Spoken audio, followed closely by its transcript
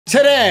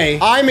Today,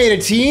 I made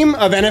a team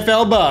of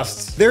NFL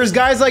busts. There's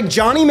guys like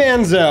Johnny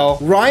Manziel,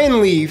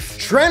 Ryan Leaf,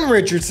 Trent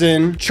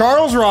Richardson,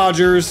 Charles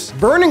Rogers,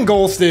 Vernon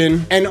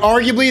Gholston, and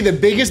arguably the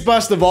biggest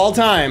bust of all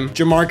time,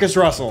 Jamarcus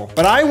Russell.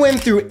 But I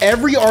went through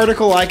every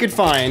article I could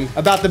find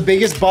about the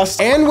biggest busts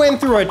and went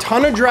through a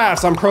ton of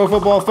drafts on Pro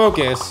Football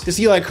Focus to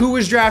see like who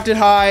was drafted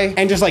high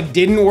and just like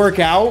didn't work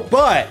out.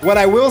 But what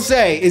I will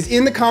say is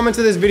in the comments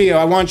of this video,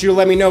 I want you to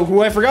let me know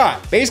who I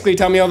forgot. Basically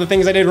tell me all the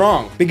things I did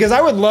wrong, because I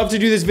would love to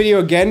do this video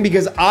again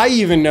because I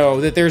even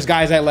know that there's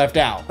guys I left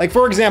out. Like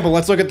for example,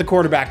 let's look at the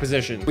quarterback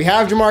position. We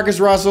have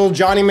Jamarcus Russell,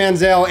 Johnny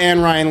Manziel,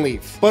 and Ryan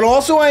Leaf. But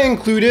also I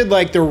included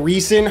like the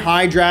recent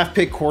high draft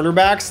pick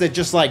quarterbacks that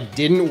just like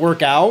didn't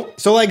work out.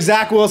 So like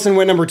Zach Wilson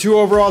went number 2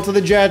 overall to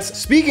the Jets.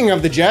 Speaking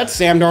of the Jets,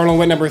 Sam Darnold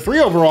went number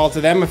 3 overall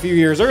to them a few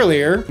years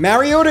earlier.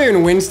 Mariota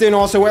and Winston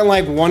also went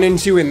like 1 and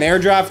 2 in their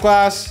draft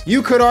class.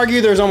 You could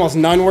argue there's almost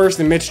none worse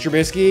than Mitch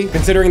Trubisky,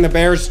 considering the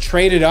Bears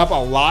traded up a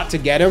lot to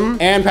get him,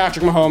 and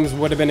Patrick Mahomes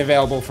would have been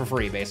available for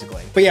free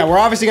basically. But yeah, we're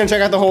obviously gonna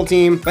check out the whole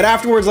team, but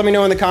afterwards let me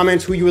know in the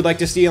comments who you would like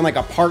to see in like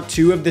a part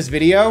 2 of this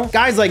video.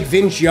 Guys like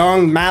Vince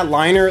Young, Matt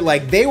Leinart,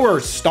 like they were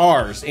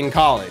stars in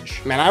college.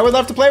 Man, I would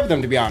love to play with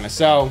them to be honest,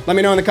 so let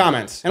me know in the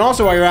comments. And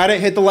also while you're at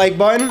it, hit the like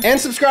button and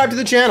subscribe to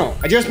the channel.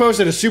 I just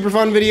posted a super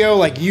fun video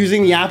like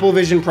using the Apple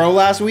Vision Pro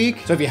last week,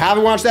 so if you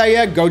haven't watched that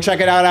yet, go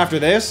check it out after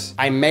this.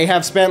 I may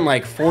have spent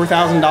like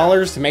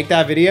 $4,000 to make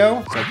that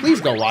video, so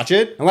please go watch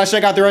it. And let's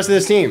check out the rest of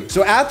this team.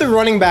 So at the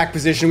running back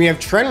position, we have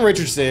Trent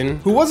Richardson,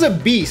 who was a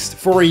beast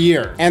for a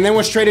year and then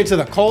was traded to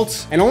the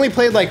Colts and only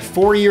played like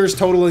 4 years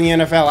total in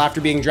the NFL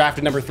after being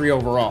drafted number 3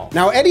 overall.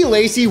 Now, Eddie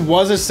Lacy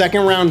was a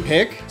 2nd round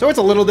pick, so it's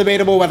a little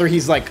debatable whether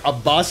he's like a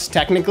bust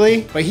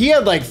technically, but he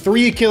had like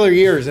 3 killer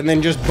years and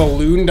then just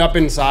ballooned up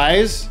in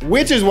size,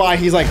 which is why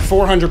he's like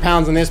 400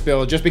 pounds in this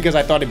build, just because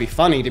I thought it'd be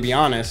funny to be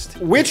honest.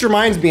 Which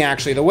reminds me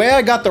actually, the way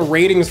I got the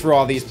ratings for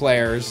all these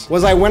players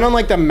was I went on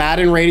like the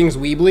Madden ratings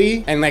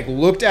Weebly and like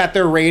looked at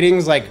their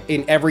ratings like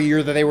in every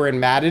year that they were in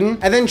Madden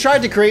and then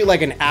tried to create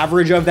like an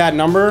average of that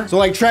number. So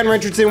like Trent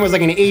Richardson was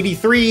like an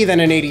 83, then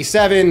an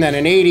 87, then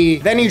an 80.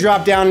 Then he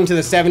dropped down into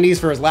the 70s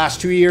for his last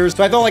 2 years.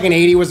 So I thought like an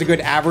 80 was a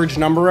good average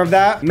number of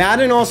that.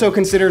 Madden also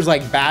considers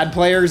like bad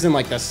players in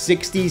like the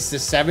 60s to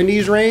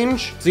 70s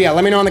range. So yeah,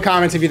 let me know in the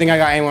comments if you think I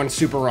got anyone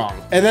super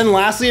wrong. And then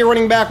lastly, at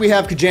running back, we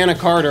have Kajana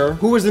Carter,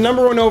 who was the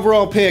number 1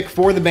 overall pick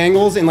for the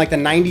Bengals in like the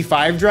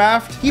 95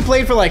 draft. He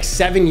played for like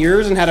 7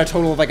 years and had a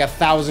total of like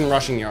 1,000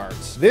 rushing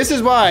yards. This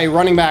is why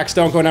running backs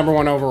don't go number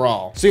 1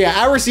 overall. So yeah,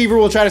 at receiver,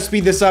 we'll try to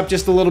speed this up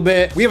just a little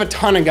bit. We have a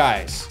ton of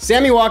guys.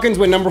 Sammy Watkins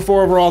went number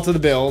 4 overall to the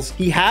Bills.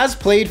 He has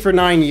played for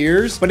 9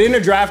 years, but in a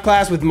draft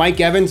class with Mike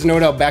Evans and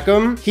Odell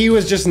Beckham, he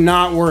was just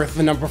not worth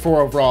the number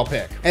 4 overall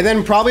pick. And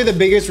then probably the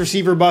biggest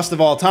receiver bust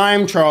of all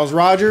time, Charles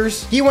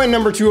Rogers. He went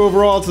number 2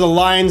 overall to the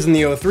Lions in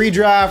the 03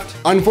 draft.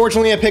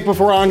 Unfortunately, a pick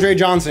before Andre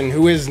Johnson,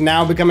 who is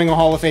now becoming a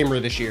Hall of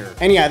Famer this year.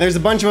 And yeah, there's a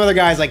bunch of other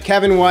guys like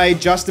Kevin White,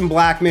 Justin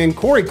Blackmon,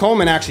 Corey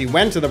Coleman actually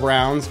went to the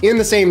Browns in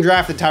the same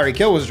draft that Tyreek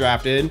Hill was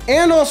drafted.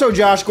 And also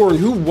Josh Gordon,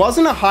 who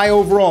wasn't a high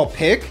overall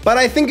pick, but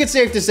I think it's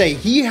safe to say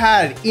he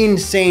had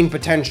insane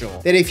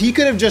potential. That if he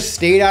could have just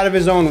stayed out of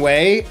his own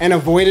way and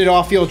avoided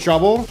off-field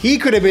trouble, he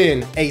could have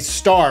been a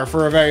star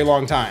for a very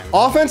long time.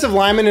 Offensive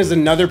lineman is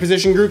another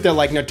position group that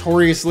like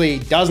notoriously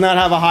does not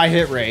have a high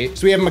hit rate.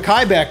 So we have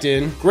Mekhi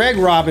Becton, Greg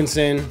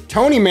Robinson,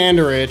 Tony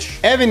Mandarich,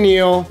 Evan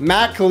Neal,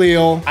 Matt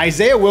Khalil,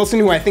 Isaiah Wilson,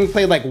 who I think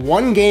played like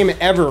 1 game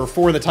ever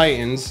for the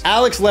Titans,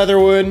 Alex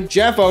Leatherwood,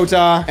 Jeff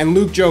Ota, and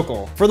Luke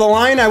Jokel. For the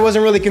line, I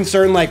wasn't really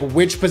concerned like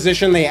which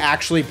position they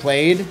actually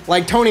played.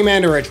 Like Tony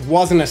Mandarich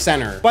wasn't a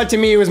center, but to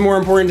me, it was more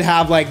important to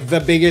have like the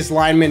biggest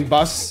lineman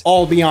busts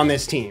all be on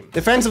this team.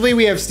 Defensively,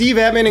 we have Steve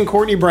Edmond and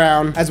Courtney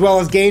Brown, as well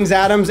as Gaines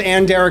Adams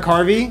and Derek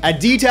Harvey. At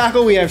D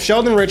tackle, we have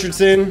Sheldon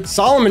Richardson,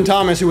 Solomon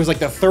Thomas, who was like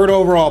the 3rd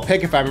overall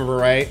pick, if I remember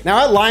right.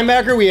 Now at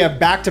linebacker, we have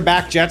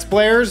back-to-back Jets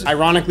players,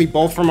 ironically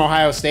both from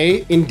Ohio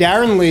State, in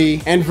Darren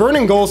Lee and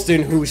Vernon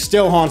Gholston, who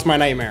still haunts my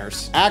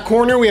nightmares. At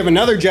corner, we have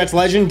another Jets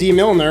legend, D.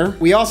 Milner.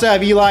 We also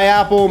have Eli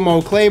Apple,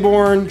 Mo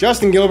Claiborne.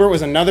 Justin Gilbert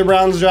was another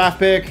Browns draft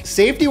pick.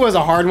 Safety was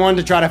a hard one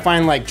to try to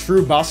find like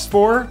true busts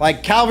for.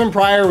 Like Calvin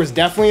Pryor was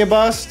definitely a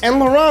bust, and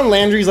LaRon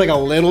Landry's like a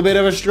little bit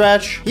of a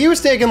stretch. He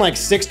was taken like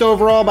 6th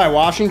overall by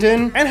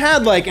Washington and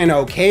had like an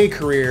okay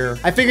career.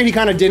 I figured he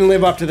kind of didn't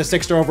live up to the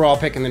 6th overall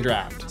pick in the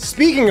draft.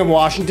 Speaking of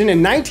Washington, in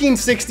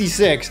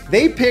 1966,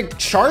 they picked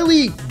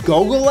Charlie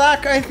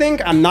Gogolak, I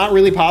think. I'm not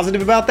really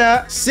positive about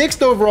that.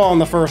 6th overall in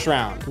the 1st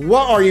round.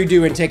 What are you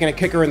doing taking a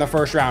kicker in the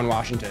 1st round,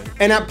 Washington?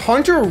 And at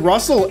punter,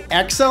 Russell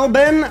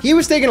Exelben, he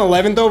was taken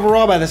 11th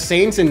overall by the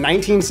Saints in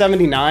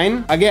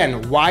 1979.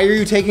 Again, why are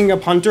you taking a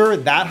punter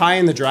that high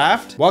in the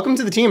draft? Welcome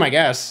to the team, I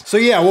guess. So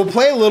yeah, we'll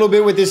play a little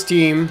bit with this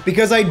team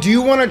because I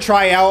do want to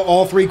try out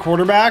all 3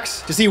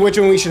 quarterbacks to see which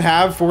one we should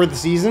have for the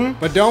season.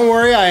 But don't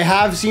worry, I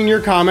have seen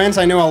your comments.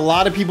 I know a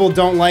lot of people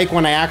don't like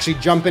when I actually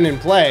jump in and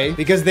play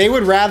because they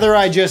would rather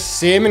I just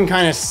sim and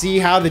kind of see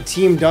how the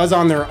team does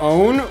on their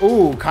own.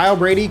 Ooh, Kyle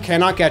Brady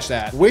cannot catch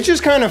that, which is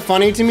kind of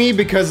funny to me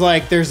because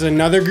like there's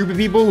another group of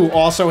people who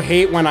also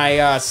hate when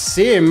I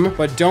sim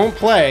but don't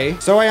play. play.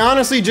 So I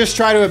honestly just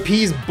try to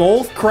appease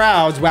both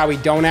crowds. Wow, we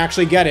don't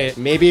actually get it.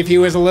 Maybe if he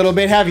was a little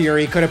bit heavier,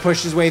 he could have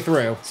pushed his way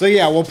through. So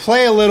yeah, we'll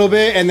play a little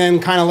bit and then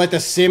kind of let the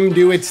sim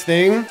do its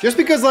thing. Just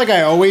because like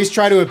I always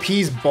try to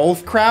appease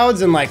both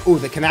crowds and like, ooh,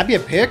 can that be a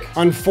pick?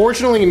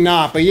 Unfortunately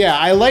not, but yeah,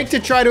 I like to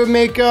try to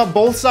make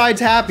both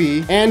sides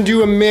happy and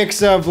do a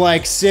mix of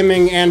like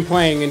simming and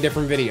playing in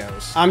different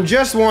videos. I'm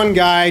just one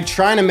guy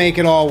trying to make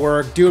it all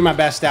work, doing my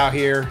best out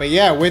here. But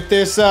yeah, with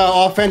this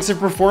offensive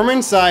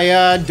performance,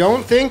 I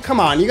don't think, come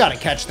on, you gotta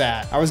catch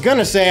that. I was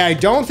gonna say, I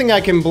don't think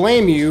I can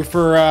blame you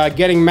for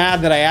getting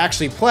mad that I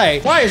actually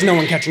play. Why is no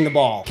one catching the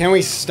ball? Can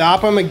we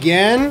stop him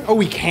again? Oh,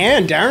 we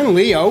can, Darren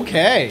Lee,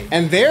 okay.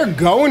 And they're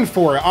going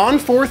for it on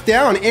 4th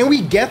down, and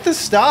we get the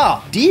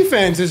stop.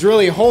 Defense is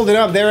really holding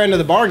up their end of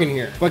the bargain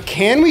here. But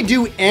can we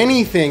do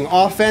anything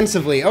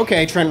offensively?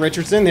 Okay, Trent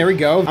Richardson, there we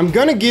go. I'm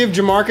gonna give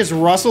Jamarcus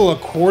Russell a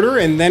quarter,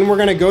 and then we're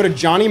gonna go to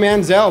Johnny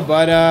Manziel.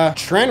 But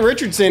Trent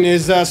Richardson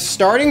is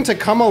starting to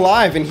come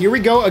alive, and here we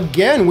go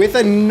again with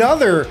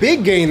another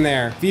big gain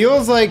there.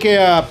 Feels like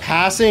a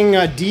passing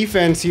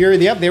defense here.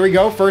 Yep, there we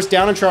go. 1st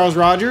down on Charles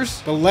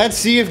Rogers. But let's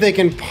see if they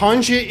can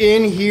punch it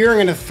in here. I'm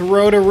gonna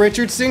throw to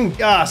Richardson.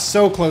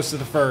 So close to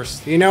the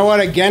first. You know what?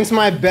 Against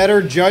my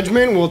better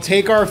judgment, we'll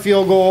take our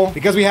field goal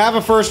because we have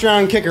a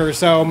 1st-round kicker,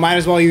 so might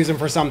as well use him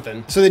for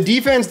something. So the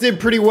defense did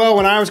pretty well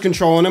when I was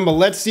controlling him, but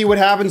let's see what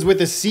happens with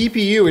the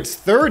CPU. It's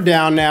 3rd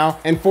down now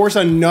and force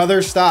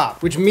another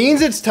stop, which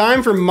means it's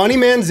time for Money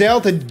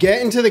Manziel to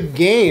get into the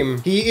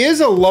game. He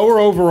is a lower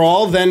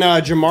overall than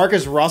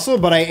Jamarcus Russell,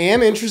 but I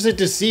am interested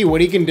to see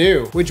what he can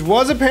do, which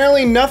was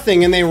apparently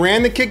nothing, and they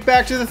ran the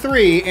kickback to the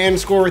 3 and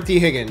score with T.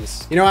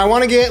 Higgins. You know, I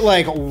want to get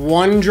like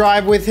one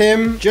drive with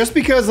him just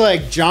because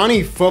like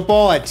Johnny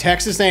Football at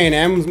Texas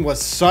A&M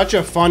was such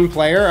a fun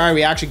player. All right,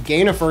 we actually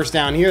gain a 1st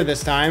down here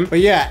this time. But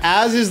yeah,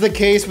 as is the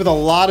case with a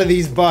lot of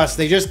these busts,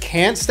 they just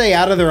can't stay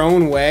out of their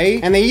own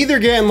way, and they either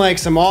get in like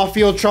some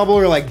off-field trouble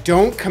or like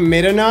don't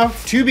commit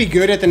enough to be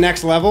good at the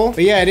next level.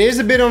 But yeah, it is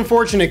a bit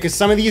unfortunate because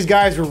some of these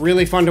guys were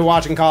really fun to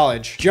watch in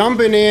college.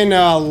 Jumping in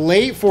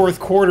late 4th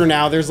quarter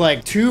now, there's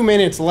like 2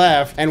 minutes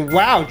left, and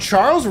wow,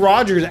 Charles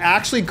Rogers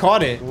actually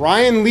caught it.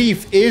 Ryan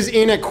Leaf is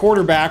in at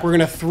quarterback. We're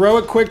gonna throw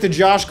it quick to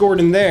Josh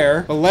Gordon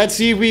there, but let's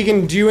see if we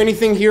can do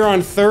anything here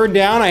on 3rd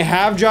down. I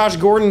have Josh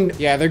Gordon.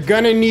 Yeah, they're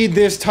gonna need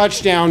this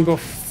touchdown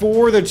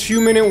before the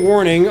 2-minute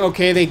warning.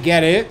 Okay, they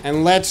get it.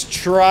 And let's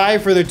try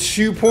for the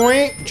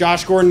 2-point.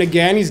 Josh Gordon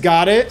again, he's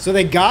got it. So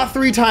they got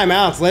 3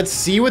 timeouts. Let's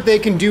see what they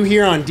can do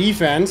here on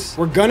defense.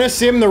 We're gonna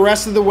sim the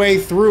rest of the way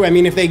through. I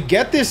mean, if they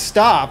get this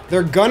stop,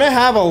 they're gonna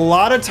have a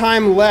lot of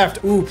time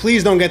left. Ooh,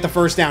 please don't get the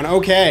 1st down.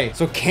 Okay,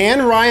 so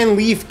can Ryan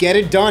Leaf get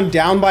it done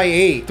down by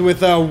 8?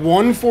 With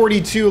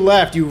 1:42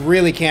 left, you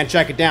really can't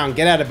check it down.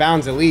 Get out of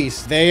bounds at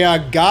least. They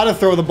gotta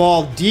throw the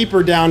ball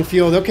deeper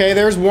downfield. Okay,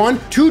 there's 1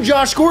 to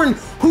Josh Gordon.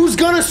 Who's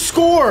gonna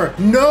score?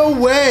 No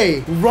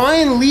way.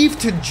 Ryan Leaf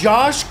to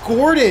Josh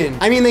Gordon.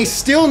 I mean, they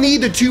still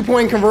need the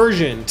 2-point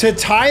conversion to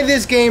tie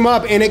this game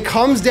up, and it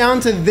comes down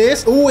to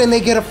this. Ooh, and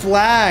they get a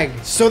flag.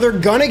 So they're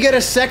gonna get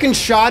a second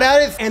shot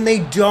at it, and they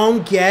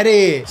don't get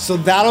it. So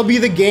that'll be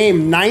the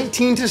game.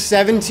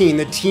 19-17.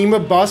 The team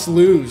of Bus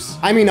lose.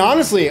 I mean,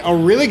 honestly, a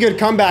really good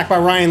comeback by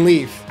Ryan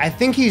Leaf. I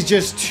think he's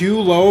just too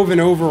low of an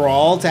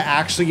overall to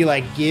actually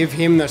like give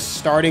him the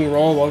starting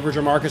role over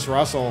Jamarcus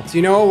Russell. So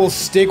you know what? We'll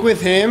stick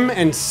with him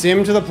and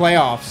sim to the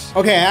playoffs.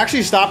 Okay, I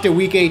actually stopped at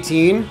week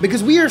 18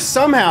 because we are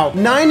somehow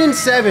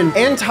 9-7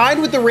 and tied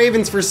with the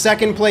Ravens for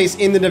 2nd place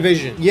in the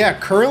division. Yeah,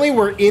 currently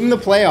we're in the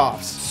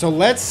playoffs. So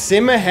let's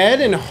sim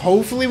ahead and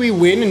hopefully we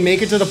win and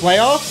make it to the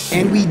playoffs.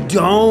 And we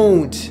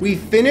don't. We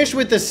finished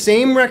with the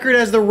same record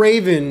as the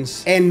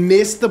Ravens and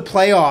missed the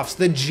playoffs.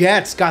 The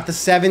Jets got the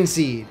 7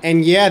 seed.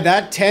 And yeah,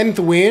 that 10th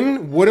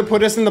win would have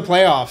put us in the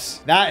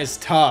playoffs. That is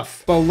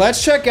tough. But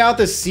let's check out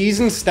the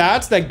season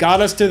stats that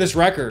got us to this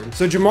record.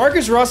 So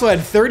Jamarcus Russell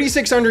had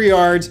 3,600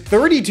 yards,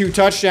 32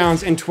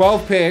 touchdowns, and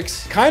 12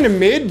 picks. Kind of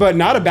mid, but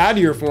not a bad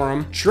year for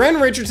him. Trent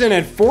Richardson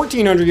had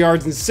 1,400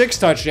 yards and 6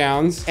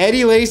 touchdowns.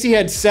 Eddie Lacy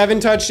had 7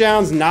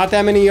 touchdowns, not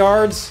that many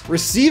yards.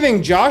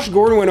 Receiving, Josh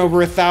Gordon went over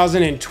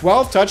 1,000 and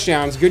 12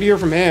 touchdowns. Good year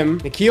from him.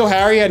 N'Keal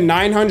Harry had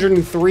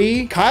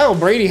 903. Kyle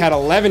Brady had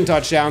 11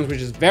 touchdowns,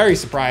 which is very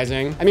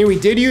surprising. I mean, we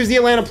did use the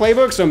Atlanta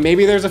playbook, so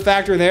maybe there's a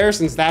factor there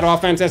since that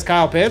offense has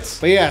Kyle Pitts.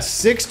 But yeah,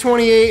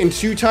 628 and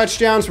 2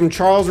 touchdowns from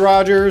Charles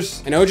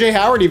Rogers, and OJ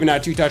Howard even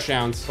had 2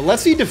 touchdowns. But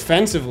let's see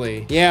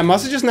defensively. Yeah,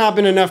 must have just not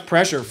been enough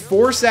pressure.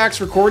 4 sacks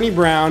for Courtney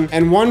Brown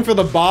and 1 for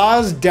the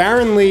Boz,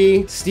 Darren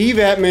Lee, Steve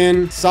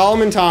Ettman,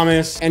 Solomon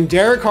Thomas, and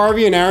Derek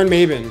Harvey and Aaron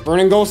Maben.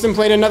 Vernon Golston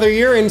played another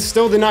year and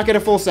still did not get a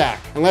full sack.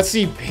 And let's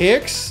see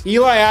picks.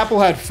 Eli Apple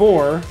had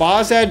 4,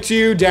 Boz had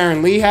 2,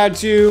 Darren Lee had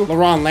 2,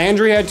 LaRon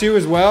Landry had 2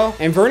 as well,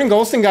 and Vernon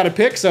Golston got a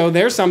pick, so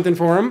there's something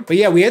for him. But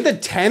yeah, we had the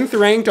 10th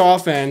ranked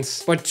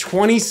offense, but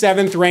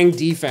 27th ranked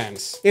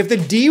defense. If the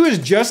D was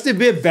just a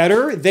bit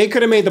better, they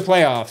could have made the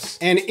playoffs.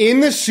 And in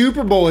the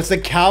Super Bowl, it's the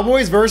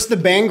Cowboys versus the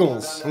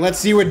Bengals. And let's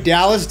see what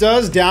Dallas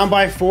does. Down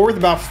by 4 with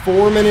about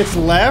 4 minutes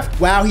left.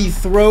 Wow, he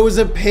throws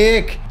a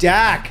pick.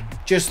 Dak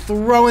just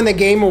throwing the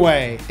game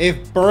away.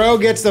 If Burrow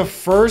gets the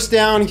first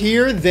down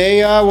here,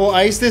 they will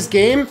ice this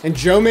game, and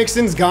Joe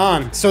Mixon's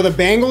gone. So the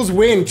Bengals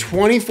win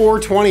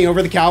 24-20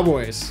 over the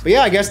Cowboys. But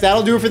yeah, I guess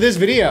that'll do it for this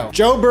video.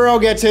 Joe Burrow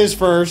gets his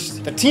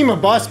first. The team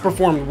of Busts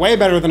performed way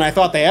better than I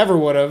thought they ever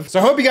would have. So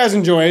I hope you guys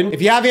enjoyed.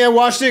 If you haven't yet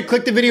watched it,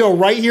 click the video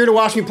right here to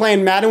watch me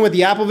playing Madden with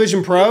the Apple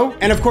Vision Pro.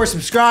 And of course,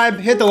 subscribe,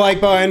 hit the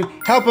like button,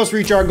 help us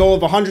reach our goal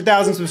of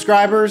 100,000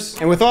 subscribers.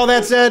 And with all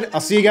that said,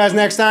 I'll see you guys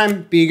next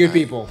time. Be good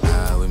people.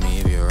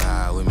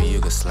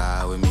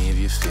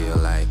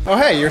 Oh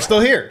hey, you're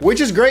still here,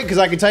 which is great because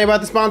I can tell you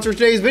about the sponsor of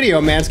today's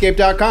video,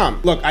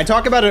 manscaped.com. Look, I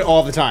talk about it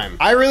all the time.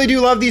 I really do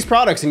love these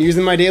products and use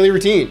them in my daily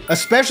routine,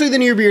 especially the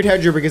new beard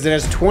hedger because it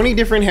has 20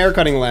 different hair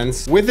cutting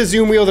lengths with a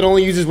zoom wheel that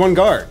only uses one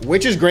guard,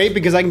 which is great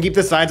because I can keep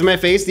the sides of my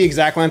face the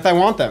exact length I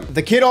want them.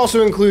 The kit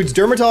also includes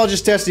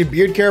dermatologist tested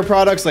beard care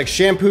products like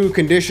shampoo,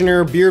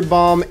 conditioner, beard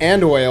balm,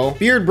 and oil,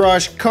 beard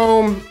brush,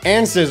 comb,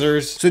 and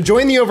scissors. So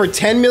join the over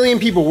 10 million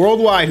people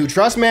worldwide who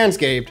trust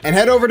Manscaped and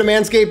head over to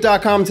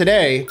manscaped.com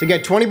today to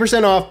get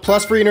 20% off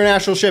plus free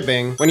international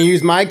shipping when you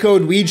use my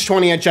code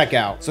Weej20 at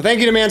checkout. So thank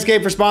you to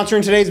Manscaped for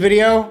sponsoring today's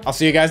video. I'll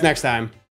see you guys next time.